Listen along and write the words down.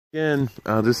Again,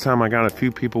 this time I got a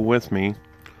few people with me,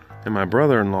 and my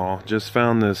brother-in-law just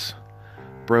found this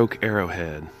broke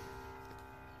arrowhead.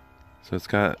 So it's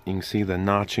got, you can see the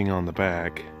notching on the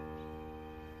back.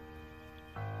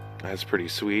 That's pretty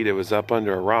sweet. It was up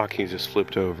under a rock he just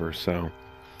flipped over, so.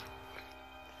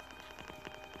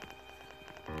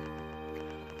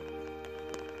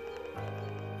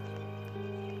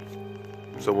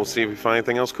 So we'll see if we find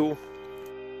anything else cool.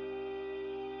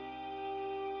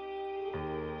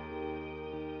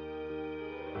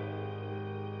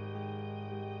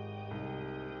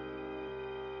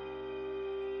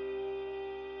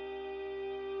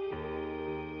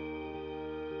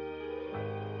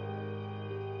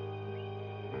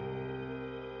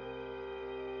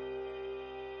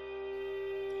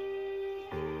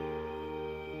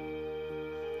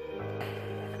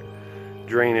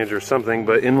 Drainage or something,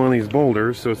 but in one of these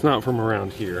boulders, so it's not from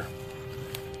around here.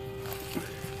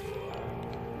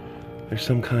 There's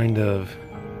some kind of,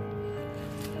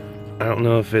 I don't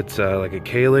know if it's like a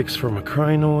calyx from a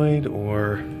crinoid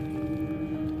or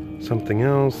something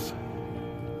else.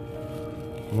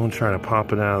 I'm gonna try to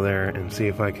pop it out of there and see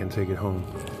if I can take it home.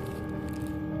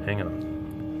 Hang on.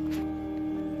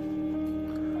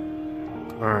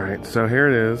 Alright, so here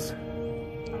it is.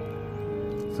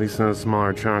 At least in a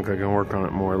smaller chunk, I can work on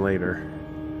it more later.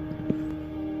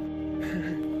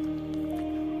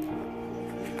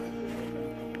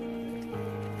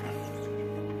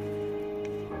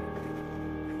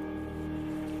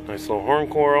 Nice little horn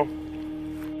coral.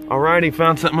 Alrighty,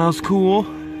 found something else cool.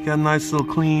 Got a nice little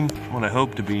clean, what I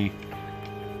hope to be,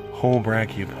 whole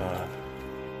brachiopod.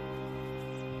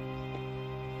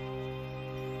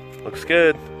 Looks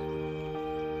good.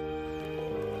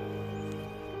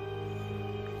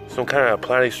 Some kind of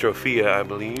platystrophia, I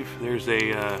believe. There's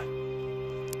a, let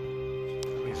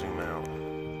me zoom out.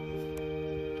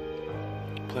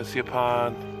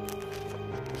 Plesiopod.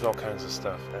 There's all kinds of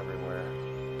stuff everywhere.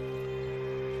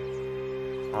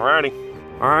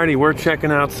 Alrighty, we're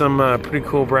checking out some pretty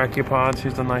cool brachiopods.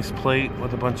 Here's a nice plate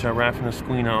with a bunch of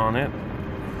Raphinosquina on it.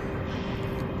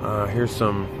 Here's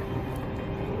some,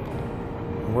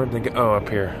 where'd they go? Oh, up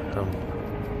here.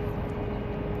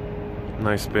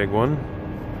 Nice big one.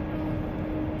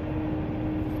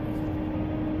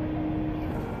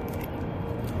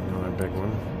 Big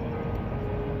one.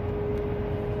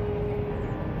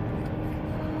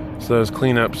 So those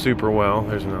clean up super well.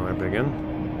 There's another big one.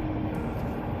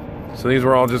 So these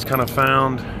were all just kind of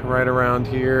found right around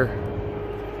here.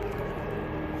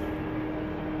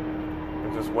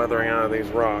 They're just weathering out of these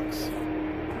rocks.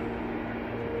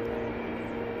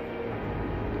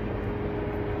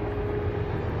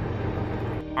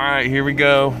 Alright, here we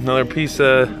go. Another piece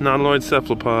of nautiloid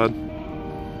cephalopod.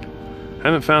 I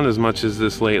haven't found as much as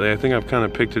this lately. I think I've kind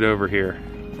of picked it over here.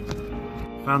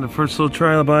 Found the first little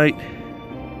trilobite.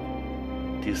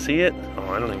 Do you see it? Oh,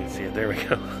 I don't even see it. There we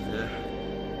go. Yeah.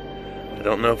 I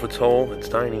don't know if it's whole. It's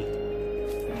tiny.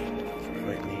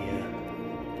 Might be,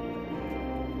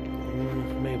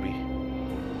 maybe.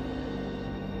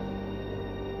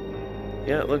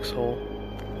 Yeah, it looks whole.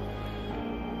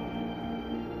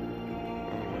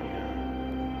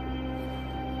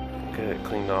 Get it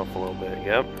cleaned off a little bit.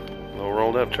 Yep. Little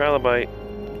rolled up trilobite.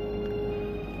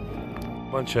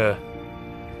 Bunch of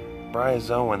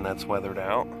bryozoan that's weathered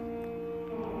out.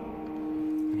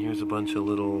 And here's a bunch of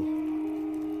little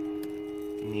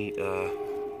neat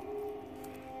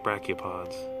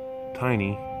brachiopods.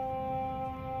 Tiny,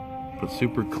 but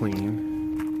super clean.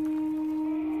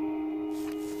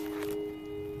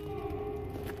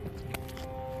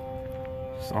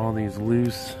 Just all these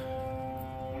loose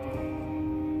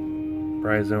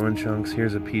bryozoan chunks.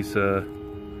 Here's a piece of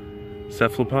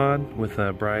cephalopod with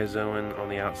a bryozoan on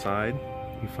the outside.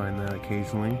 You find that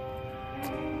occasionally.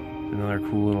 Another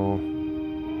cool little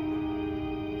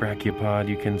brachiopod.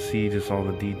 You can see just all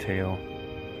the detail.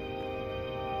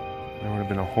 There would have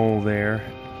been a hole there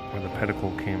where the pedicle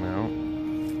came out.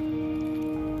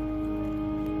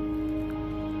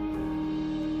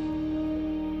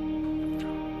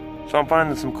 So I'm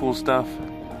finding some cool stuff.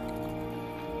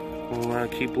 We'll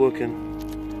keep looking.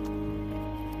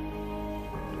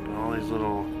 All these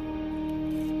little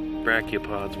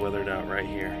brachiopods weathered out right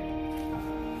here.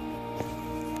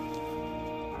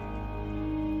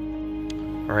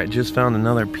 Alright, just found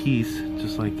another piece,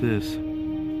 just like this,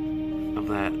 of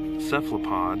that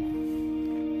cephalopod.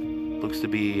 Looks to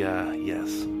be,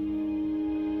 yes,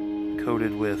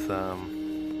 coated with a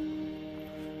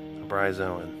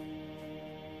bryozoan.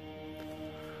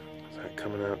 Is that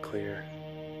coming out clear?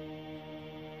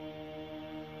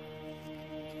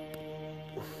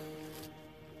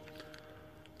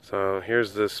 So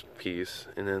here's this piece,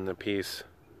 and then the piece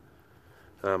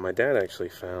My dad actually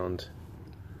found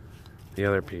the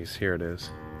other piece. Here it is.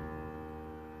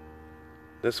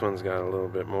 This one's got a little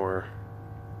bit more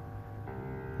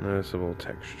noticeable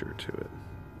texture to it.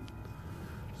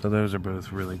 So those are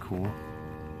both really cool.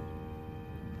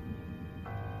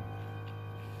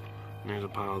 There's a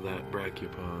pile of that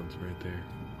brachiopods right there.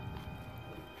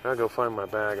 I'll go find my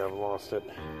bag, I've lost it.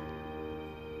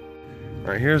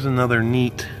 Alright, here's another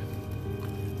neat.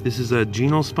 This is a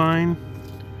genal spine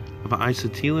of an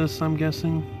isotylus, I'm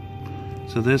guessing.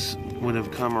 So this would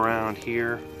have come around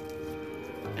here,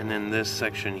 and then this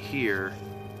section here,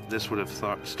 this would have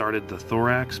started the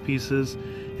thorax pieces,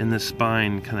 and this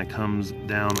spine kind of comes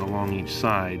down along each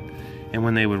side. And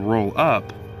when they would roll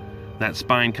up, that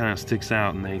spine kind of sticks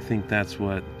out, and they think that's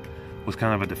what was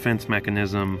kind of a defense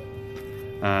mechanism.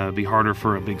 It'd be harder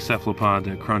for a big cephalopod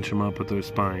to crunch them up with those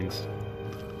spines.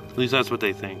 At least that's what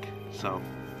they think. So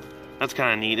that's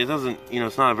kind of neat. It doesn't,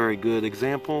 it's not a very good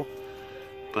example,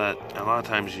 but a lot of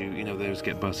times they just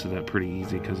get busted up pretty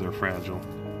easy because they're fragile.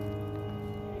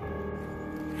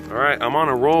 All right, I'm on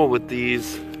a roll with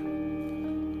these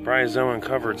bryozoan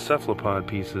covered cephalopod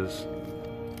pieces.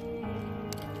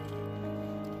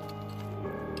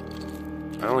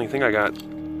 I only think I got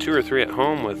 2 or 3 at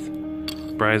home with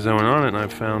bryozoan on it, and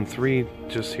I've found 3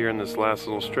 just here in this last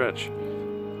little stretch.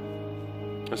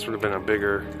 This would have been a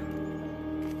bigger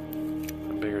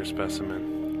specimen.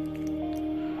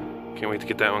 Can't wait to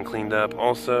get that one cleaned up.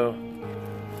 Also,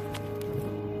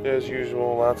 as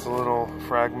usual, lots of little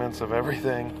fragments of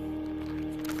everything.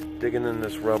 Digging in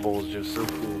this rubble is just so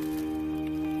cool.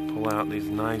 Pull out these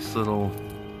nice little,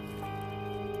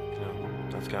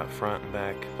 that's got front and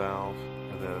back valve.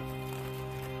 The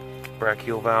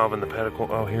brachial valve and the pedicle.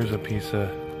 Oh, here's a piece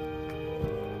of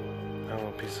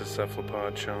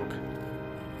cephalopod chunk.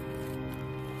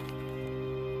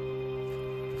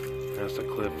 That's a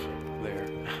clip there.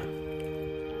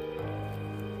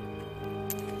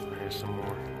 Here's some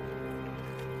more.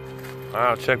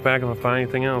 I'll check back if I find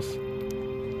anything else.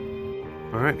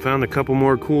 Alright, found a couple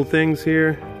more cool things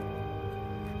here.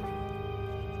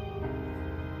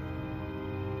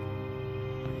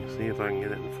 See if I can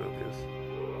get it in focus.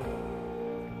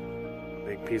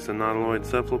 Big piece of nautiloid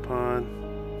cephalopod.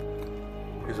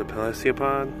 Here's a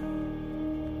plethora.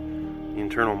 The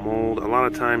internal mold. A lot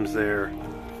of times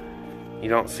you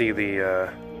don't see the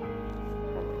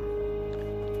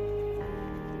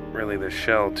really the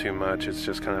shell too much. It's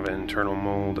just kind of an internal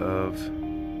mold of.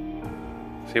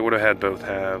 See, it would have had both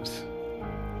halves,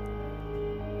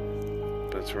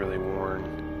 but it's really worn.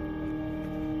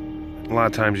 A lot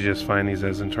of times you just find these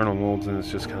as internal molds, and it's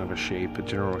just kind of a shape, a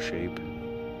general shape.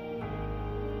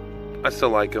 I still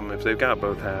like them. If they've got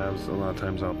both halves, a lot of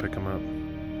times I'll pick them up.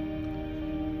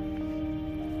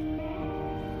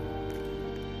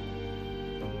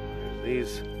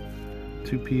 These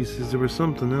 2 pieces, there was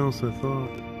something else I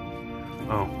thought.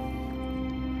 Oh,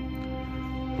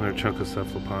 another chunk of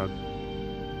cephalopod.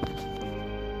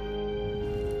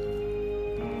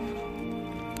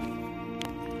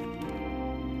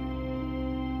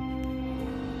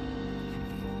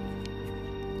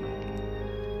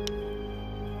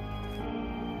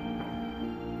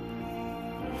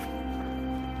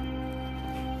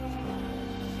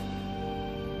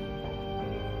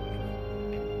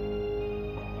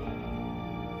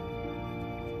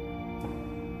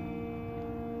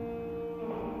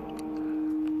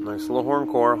 Nice little horn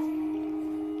coral.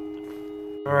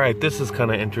 Alright, this is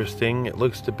kind of interesting. It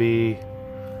looks to be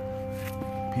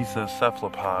a piece of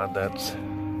cephalopod that's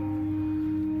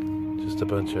just a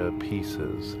bunch of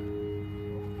pieces.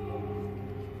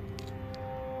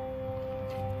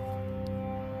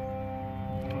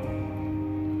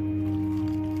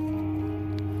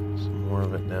 Some more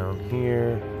of it down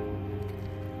here.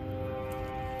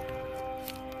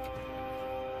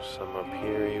 Some up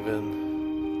here even.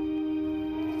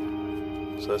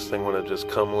 So this thing would have just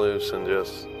come loose and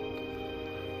just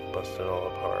busted all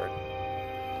apart.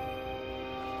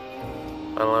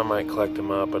 I don't know, I might collect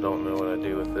them up. I don't know what I'd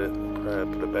do with it. Probably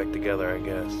put it back together, I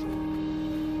guess.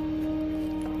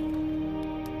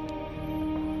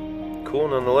 Cool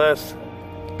nonetheless. I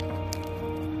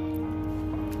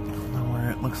don't know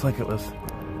where it looks like it was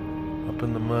up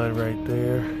in the mud right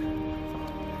there.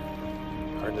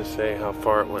 Hard to say how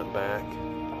far it went back.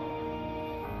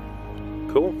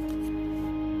 Cool.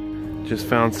 Just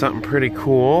found something pretty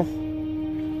cool.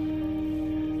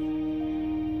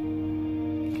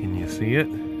 Can you see it?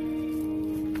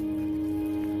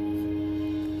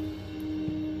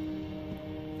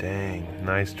 Dang,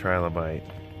 nice trilobite.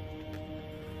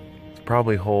 It's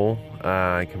probably whole.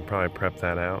 I can probably prep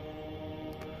that out.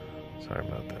 Sorry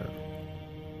about that.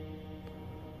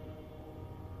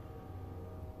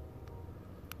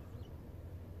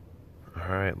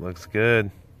 Alright, looks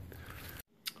good.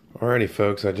 Alrighty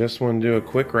folks, I just want to do a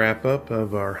quick wrap up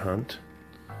of our hunt.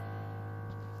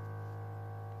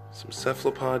 Some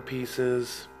cephalopod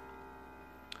pieces.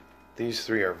 These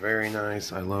three are very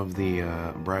nice. I love the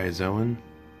bryozoan.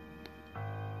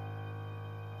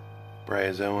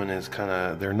 Bryozoan is kind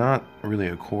of, they're not really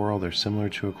a coral, they're similar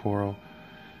to a coral.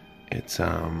 It's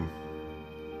a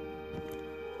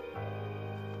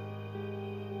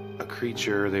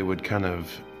creature, they would kind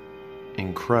of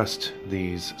encrust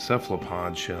these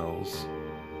cephalopod shells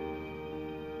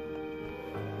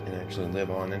and actually live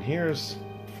on. And here's,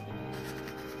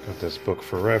 got this book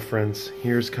for reference.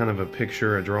 Here's kind of a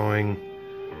picture, a drawing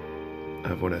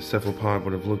of what a cephalopod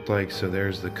would have looked like. So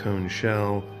there's the cone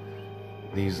shell.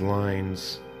 These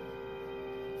lines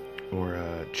or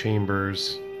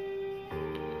chambers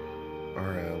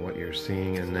are what you're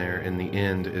seeing in there. In the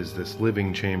end is this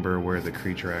living chamber where the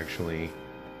creature actually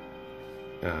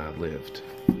lived.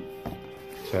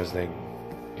 So as they,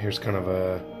 here's kind of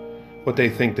a what they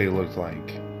think they looked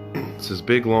like. It's this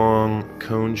big long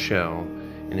cone shell,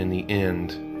 and in the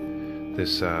end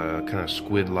this kind of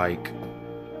squid-like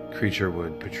creature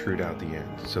would protrude out the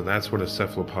end. So that's what a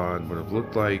cephalopod would have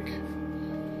looked like.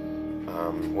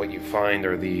 What you find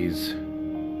are these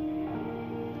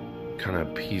kind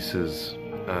of pieces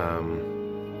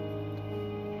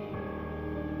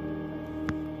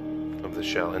of the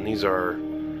shell, and these are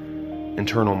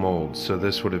internal molds. So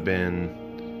this would have been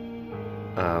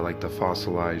like the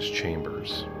fossilized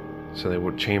chambers. So they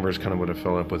would, chambers kind of would have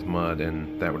filled up with mud,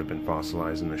 and that would have been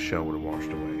fossilized, and the shell would have washed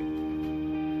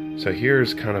away. So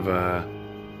here's kind of a,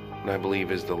 what I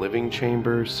believe is the living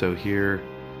chamber. So here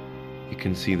you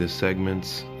can see the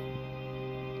segments.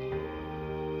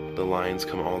 The lines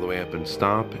come all the way up and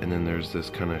stop, and then there's this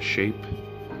kind of shape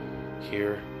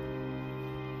here.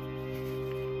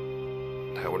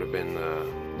 That would have been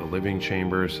the living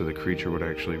chamber, so the creature would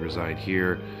actually reside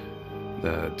here.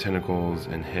 The tentacles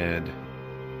and head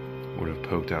would have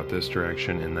poked out this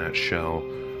direction, and that shell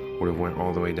would have went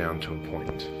all the way down to a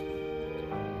point.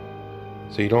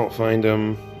 So you don't find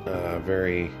them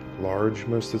very large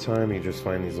most of the time. You just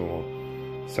find these little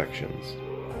sections.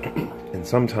 And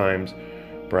sometimes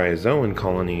bryozoan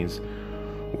colonies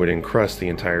would encrust the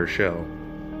entire shell,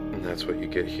 and that's what you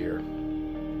get here.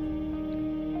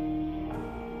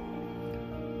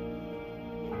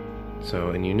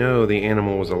 So, and you know the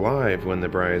animal was alive when the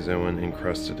bryozoan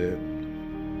encrusted it,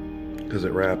 because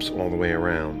it wraps all the way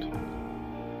around.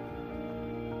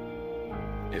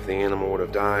 If the animal would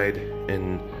have died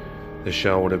and the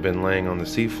shell would have been laying on the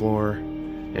seafloor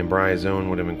and bryozoan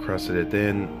would have encrusted it,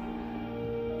 then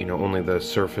you know, only the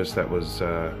surface that was,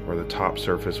 or the top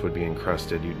surface would be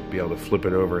encrusted. You'd be able to flip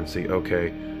it over and see,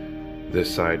 okay,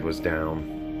 this side was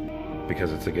down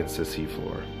because it's against the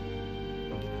seafloor.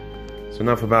 So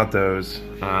enough about those.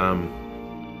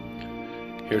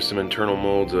 Here's some internal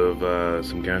molds of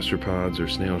some gastropods or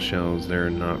snail shells.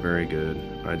 They're not very good.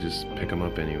 I just pick them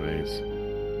up anyways.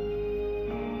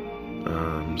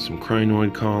 Some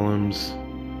crinoid columns.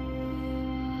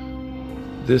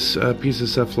 This piece of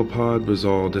cephalopod was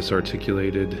all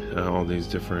disarticulated, all these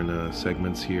different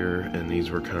segments here, and these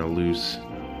were kind of loose.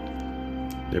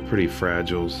 They're pretty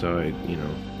fragile, so you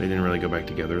know, they didn't really go back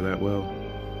together that well.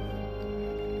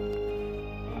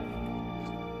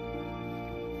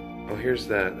 Oh, here's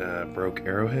that broke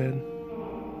arrowhead.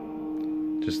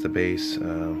 Just the base.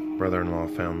 Brother-in-law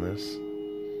found this.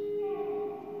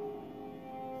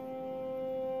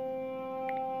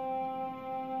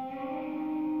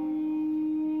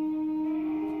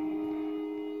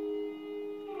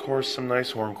 Of course, some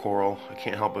nice horn coral. I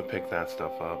can't help but pick that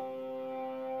stuff up.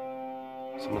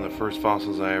 Some of the first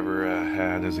fossils I ever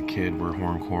had as a kid were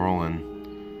horn coral, and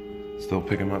still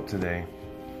pick them up today.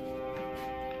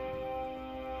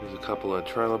 There's a couple of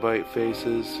trilobite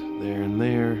faces there and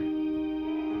there.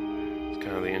 It's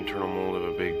kind of the internal mold of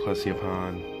a big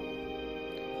plesiopod.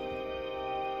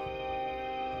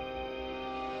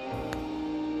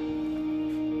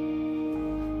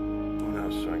 What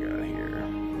else do I got here?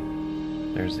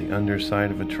 There's the underside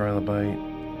of a trilobite.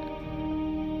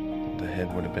 The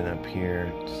head would have been up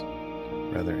here. It's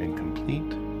rather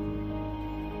incomplete.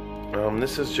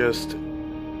 This is just,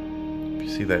 if you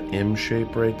see that M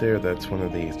shape right there, that's one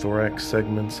of the thorax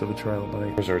segments of a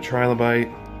trilobite. There's our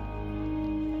trilobite.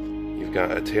 You've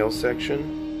got a tail section.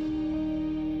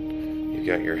 You've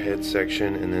got your head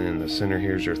section, and then in the center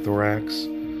here's your thorax.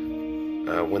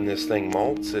 When this thing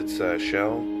molts its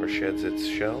shell, or sheds its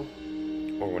shell,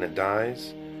 or when it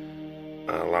dies,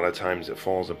 a lot of times it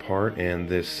falls apart, and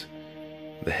the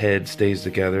head stays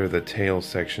together, the tail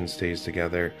section stays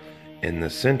together. In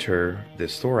the center,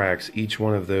 this thorax, each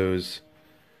one of those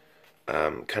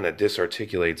kind of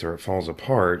disarticulates or it falls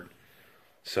apart.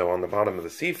 So on the bottom of the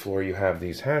seafloor you have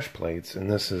these hash plates, and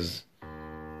this is,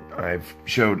 I've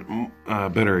showed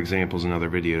better examples in other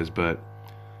videos, but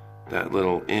that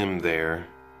little M there,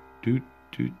 doot,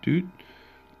 doot, doot,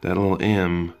 that little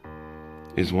M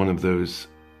is one of those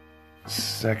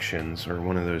sections, or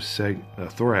one of those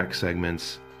thorax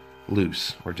segments,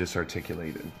 loose or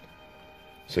disarticulated.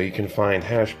 So you can find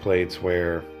hash plates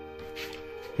where,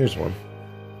 here's one,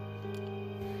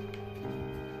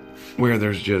 where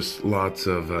there's just lots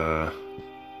of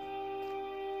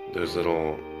those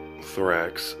little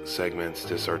thorax segments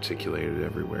disarticulated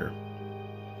everywhere.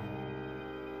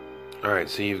 Alright,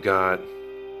 so you've got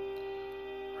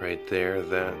right there,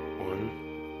 that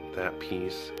one, that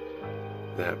piece,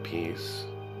 that piece.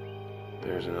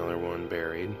 There's another one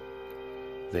buried.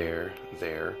 There,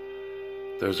 there.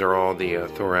 Those are all the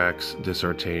thorax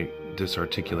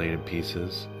disarticulated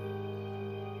pieces.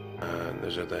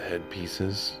 Those are the head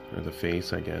pieces, or the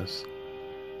face, I guess.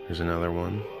 There's another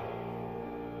one.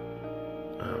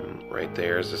 Right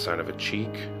there is the side of a cheek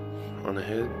on the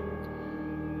head.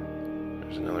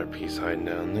 There's another piece hiding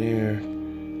down there.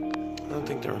 I don't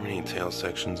think there were many tail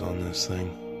sections on this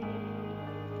thing.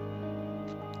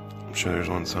 I'm sure there's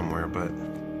one somewhere, but...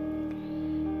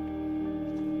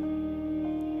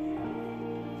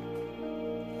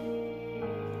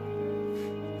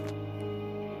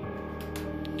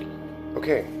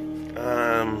 Okay,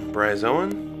 bryozoan.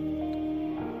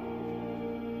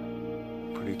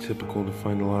 Pretty typical to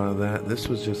find a lot of that. This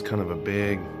was just kind of a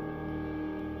big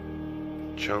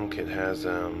chunk. It has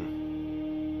so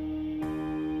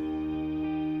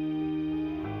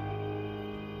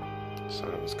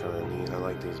it was kind of neat. I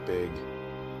like these big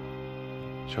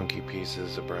chunky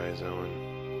pieces of bryozoan.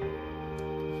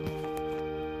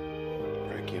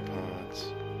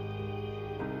 Brachiopods.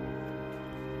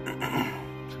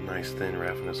 Some nice thin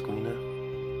Raphanosquina.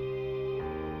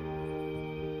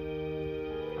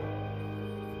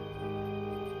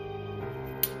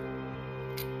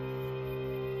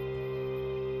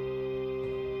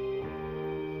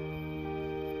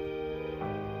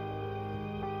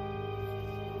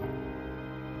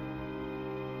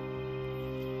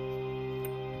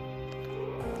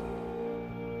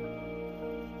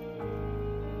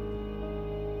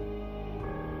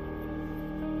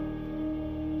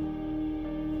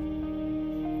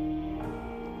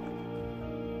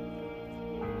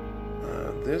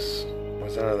 This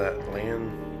was out of that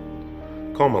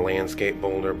call them a landscape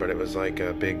boulder, but it was like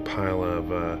a big pile of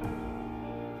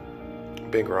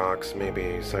big rocks,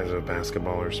 maybe the size of a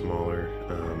basketball or smaller,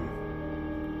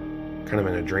 kind of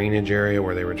in a drainage area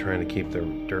where they were trying to keep the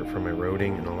dirt from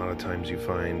eroding. And a lot of times you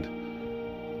find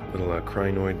little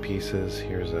crinoid pieces.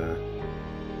 Here's a,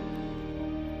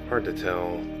 hard to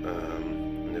tell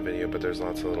in the video, but there's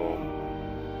lots of little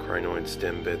crinoid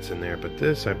stem bits in there. But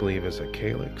this, I believe, is a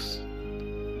calyx.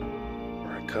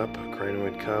 Cup, a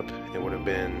crinoid cup. It would have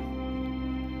been,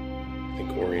 I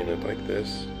think, oriented like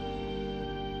this.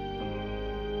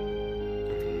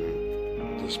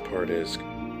 And this part is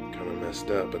kind of messed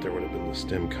up, but there would have been the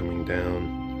stem coming down,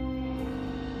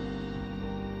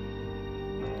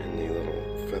 and the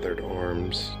little feathered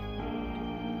arms.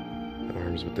 The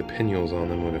arms with the pinnules on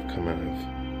them would have come out of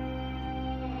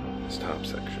this top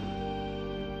section.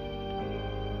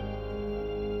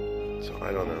 So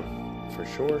I don't know for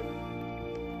sure.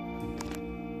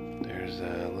 There's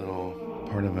a little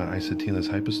part of an isotélus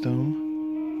hypostome.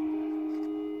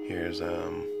 Here's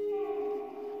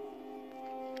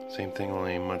same thing,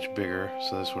 only much bigger.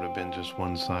 So this would have been just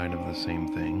one side of the same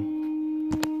thing.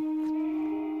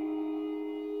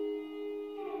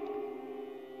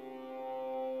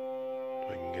 If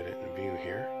I can get it in view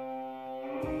here.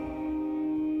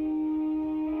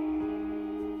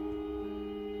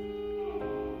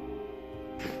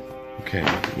 Okay,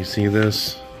 you see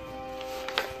this?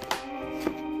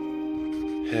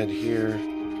 Head here,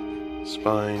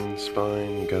 spine,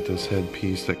 you got this head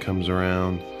piece that comes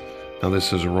around. Now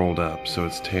this is rolled up, so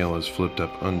its tail is flipped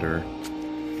up under,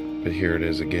 but here it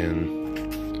is again.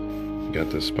 You got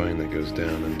the spine that goes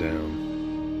down and down.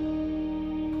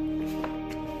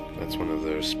 That's one of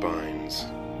those spines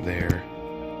there.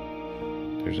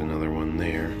 There's another one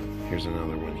there. Here's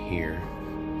another one here.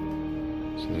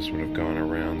 So this would have gone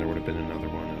around. There would have been another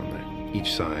one on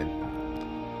each side.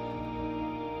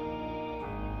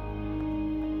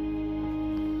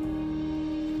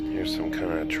 Here's some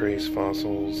kind of trace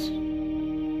fossils.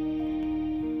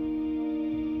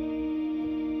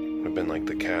 Would have been like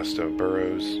the cast of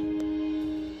burrows.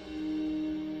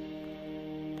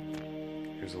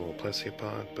 Here's a little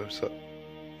plesiopod,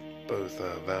 both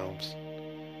valves.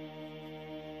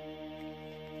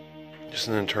 Just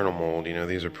an internal mold, you know,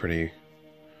 these are pretty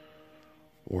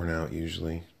worn out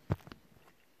usually.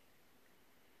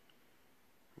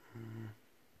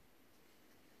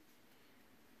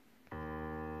 A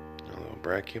little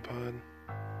brachiopod.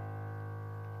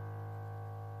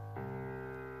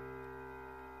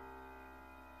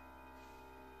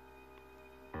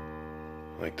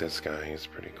 Like this guy, he's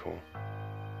pretty cool.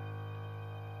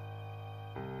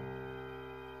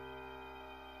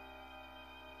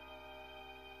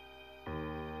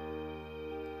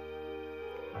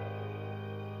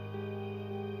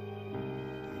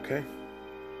 Okay.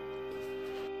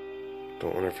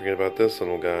 Don't want to forget about this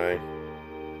little guy.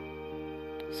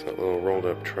 It's that little rolled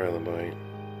up trilobite.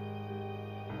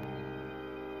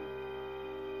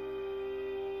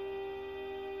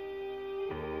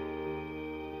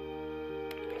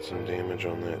 Got some damage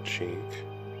on that cheek.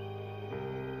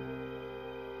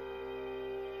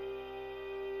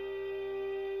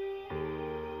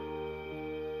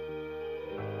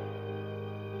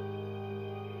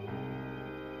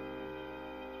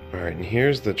 Alright, and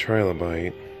here's the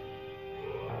trilobite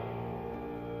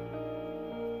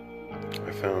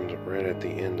I found right at the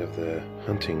end of the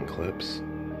hunting clips.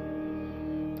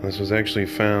 This was actually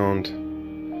found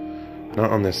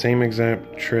not on the same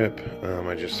exact trip.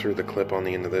 I just threw the clip on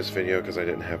the end of this video because I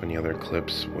didn't have any other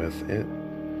clips with it.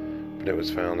 But it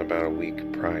was found about a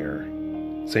week prior.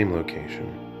 Same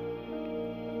location.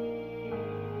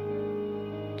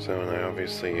 So, and I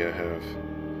obviously have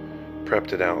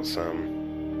prepped it out some.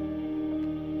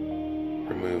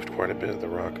 Removed quite a bit of the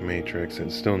rock matrix.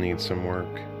 It still needs some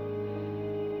work,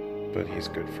 but he's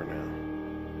good for now.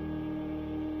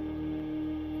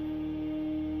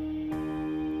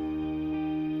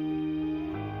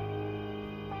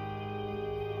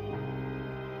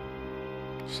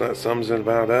 So that sums it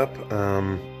about up.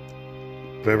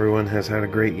 Hope everyone has had a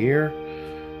great year.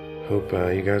 Hope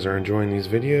you guys are enjoying these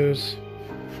videos.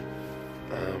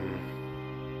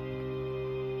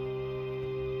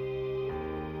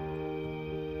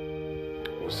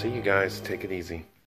 We'll see you guys. Take it easy.